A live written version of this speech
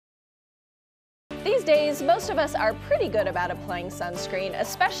These days, most of us are pretty good about applying sunscreen,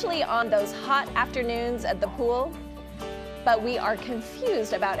 especially on those hot afternoons at the pool. But we are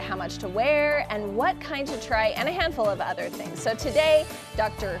confused about how much to wear and what kind to try, and a handful of other things. So today,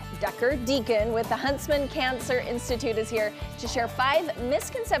 Dr. Dekker Deacon with the Huntsman Cancer Institute is here to share 5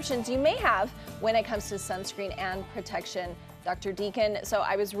 misconceptions you may have when it comes to sunscreen and protection. Dr. Deacon, so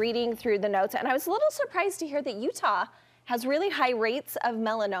I was reading through the notes and I was a little surprised to hear that Utah has really high rates of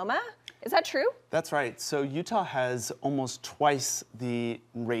melanoma. Is that true? That's right. So Utah has almost twice the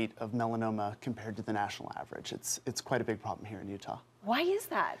rate of melanoma compared to the national average. It's quite a big problem here in Utah. Why is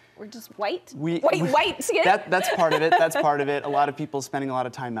that? We're just white? White skin? That's part of it. That's part of it. A lot of people spending a lot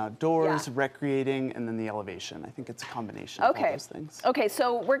of time outdoors, recreating, and then the elevation. I think it's a combination of all those things. Okay,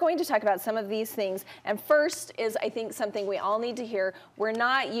 so we're going to talk about some of these things. And first is, I think, something we all need to hear. We're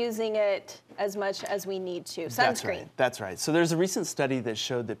not using it as much as we need to. Sunscreen. That's right. That's right. So there's a recent study that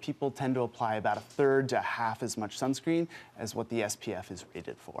showed that people tend to apply about 1/3 to half as much sunscreen as what the SPF is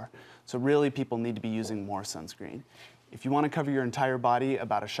rated for. So really, people need to be using more sunscreen. If you want to cover your entire body,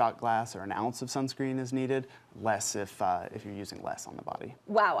 about a shot glass or an ounce of sunscreen is needed, less if you're using less on the body.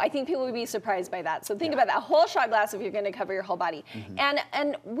 Wow, I think people would be surprised by that. So think about that, a whole shot glass if you're going to cover your whole body.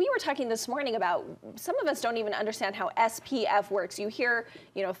 And we were talking this morning about, some of us don't even understand how SPF works. You hear,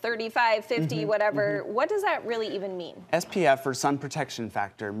 35, 50, whatever. What does that really even mean? SPF, or sun protection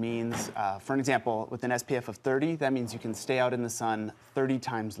factor, means, for an example, with an SPF of 30, that means you can stay out in the sun 30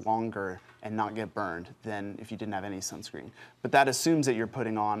 times longer and not get burned than if you didn't have any sunscreen. But that assumes that you're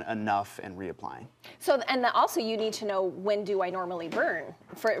putting on enough and reapplying. So, and also you need to know, when do I normally burn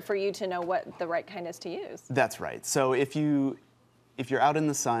for you to know what the right kind is to use? That's right. So if you're out in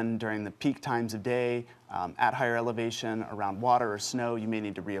the sun during the peak times of day, at higher elevation, around water or snow, you may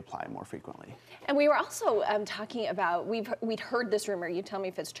need to reapply more frequently. And we were also talking about, we'd heard this rumor, you tell me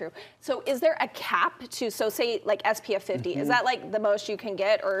if it's true. So is there a cap to, so say like SPF 50, is that like the most you can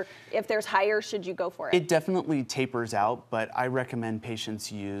get, or if there's higher, should you go for it? It definitely tapers out, but I recommend patients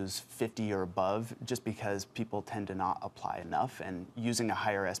use 50 or above, just because people tend to not apply enough, and using a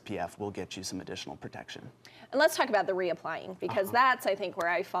higher SPF will get you some additional protection. And let's talk about the reapplying, because that's, I think, where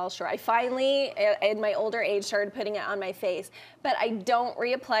I fall short. I finally, in my older age, started putting it on my face, but I don't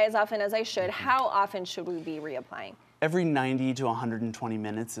reapply as often as I should. How often should we be reapplying? Every 90 to 120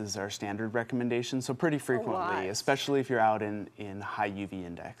 minutes is our standard recommendation, so pretty frequently, especially if you're out in high UV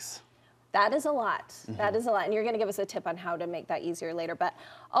index. That is a lot. That is a lot. And you're going to give us a tip on how to make that easier later. But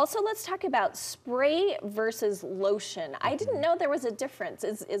also, let's talk about spray versus lotion. I didn't know there was a difference.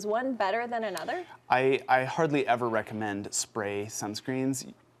 Is one better than another? I hardly ever recommend spray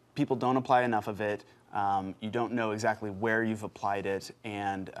sunscreens. People don't apply enough of it. You don't know exactly where you've applied it,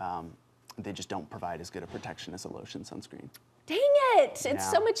 and they just don't provide as good a protection as a lotion sunscreen. Dang it!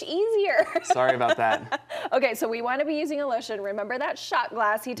 It's so much easier. Sorry about that. Okay, so we want to be using a lotion. Remember that shot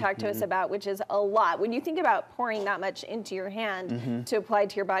glass he talked to us about, which is a lot. When you think about pouring that much into your hand to apply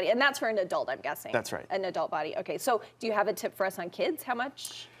to your body, and that's for an adult, I'm guessing. That's right. An adult body. Okay, so do you have a tip for us on kids? How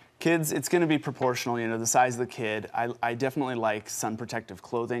much? Kids, it's going to be proportional, the size of the kid. I definitely like sun protective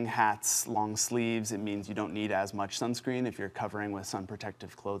clothing, hats, long sleeves. It means you don't need as much sunscreen if you're covering with sun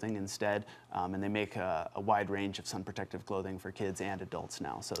protective clothing instead. And they make a wide range of sun protective clothing for kids and adults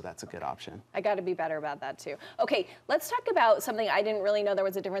now, so that's a good option. I got to be better about that too. Okay, let's talk about something I didn't really know there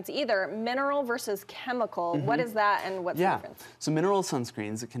was a difference either. Mineral versus chemical. What is that, and what's the difference? So mineral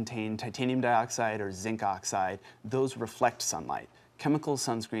sunscreens that contain titanium dioxide or zinc oxide, those reflect sunlight. Chemical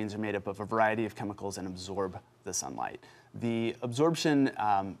sunscreens are made up of a variety of chemicals and absorb the sunlight. The absorption,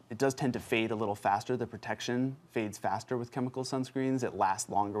 it does tend to fade a little faster. The protection fades faster with chemical sunscreens. It lasts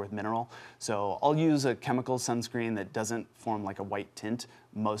longer with mineral. So I'll use a chemical sunscreen that doesn't form like a white tint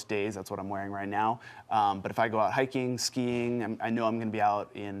most days. That's what I'm wearing right now. But if I go out hiking, skiing, I know I'm going to be out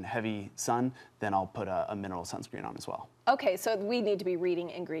in heavy sun, then I'll put a mineral sunscreen on as well. Okay, so we need to be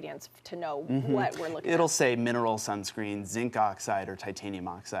reading ingredients to know what we're looking at. It'll say mineral sunscreen, zinc oxide, or titanium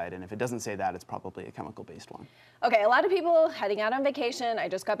oxide, and if it doesn't say that, it's probably a chemical-based one. Okay, a lot of people heading out on vacation. I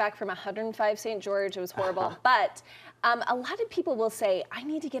just got back from 105 St. George. It was horrible, but a lot of people will say, I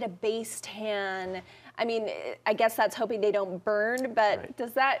need to get a base tan. I mean, I guess that's hoping they don't burn, but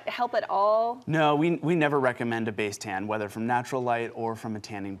does that help at all? No, we never recommend a base tan, whether from natural light or from a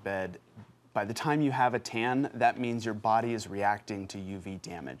tanning bed. By the time you have a tan, that means your body is reacting to UV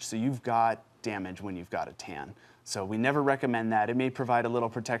damage. So you've got damage when you've got a tan. So we never recommend that. It may provide a little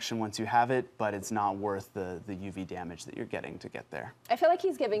protection once you have it, but it's not worth the UV damage that you're getting to get there. I feel like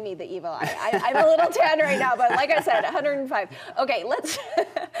he's giving me the evil eye. I'm a little tan right now, but like I said, 105. Okay,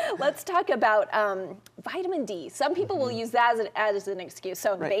 let's talk about vitamin D. Some people will use that as an excuse.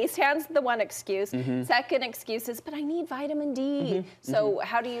 So base tan's the one excuse. Second excuse is, but I need vitamin D. So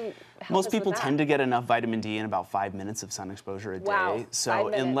how do you help Most us people with that? tend to get enough vitamin D in about 5 minutes of sun exposure a day. Wow, So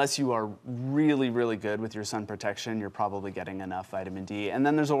unless you are really, really good with your sun protection, you're probably getting enough vitamin D. And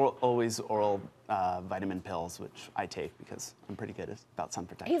then there's always oral vitamin pills, which I take because I'm pretty good about sun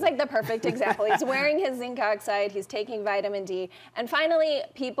protection. He's like the perfect example. He's wearing his zinc oxide, he's taking vitamin D. And finally,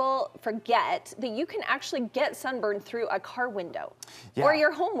 people forget that you can actually get sunburn through a car window or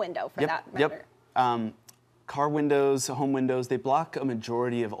your home window for that matter. Car windows, home windows, they block a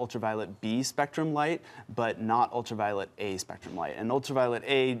majority of ultraviolet B spectrum light, but not ultraviolet A spectrum light. And ultraviolet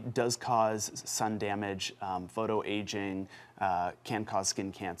A does cause sun damage, photo aging, can cause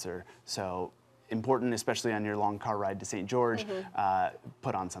skin cancer. So important, especially on your long car ride to St. George,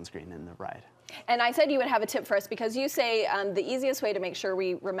 put on sunscreen in the ride. And I said you would have a tip for us because you say the easiest way to make sure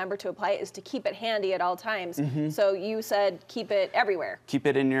we remember to apply it is to keep it handy at all times. So you said keep it everywhere. Keep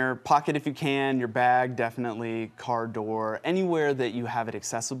it in your pocket if you can, your bag, definitely, car door, anywhere that you have it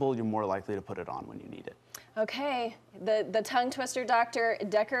accessible, you're more likely to put it on when you need it. Okay, the tongue twister doctor,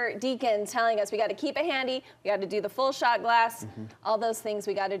 Dekker Deacon, telling us we got to keep it handy, we got to do the full shot glass, all those things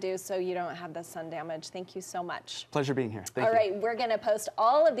we got to do so you don't have the sun damage. Thank you so much. Pleasure being here. Thank you. All right, we're going to post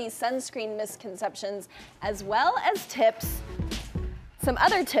all of these sunscreen misconceptions as well as tips, some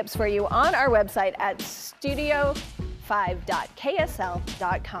other tips for you on our website at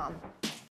studio5.ksl.com.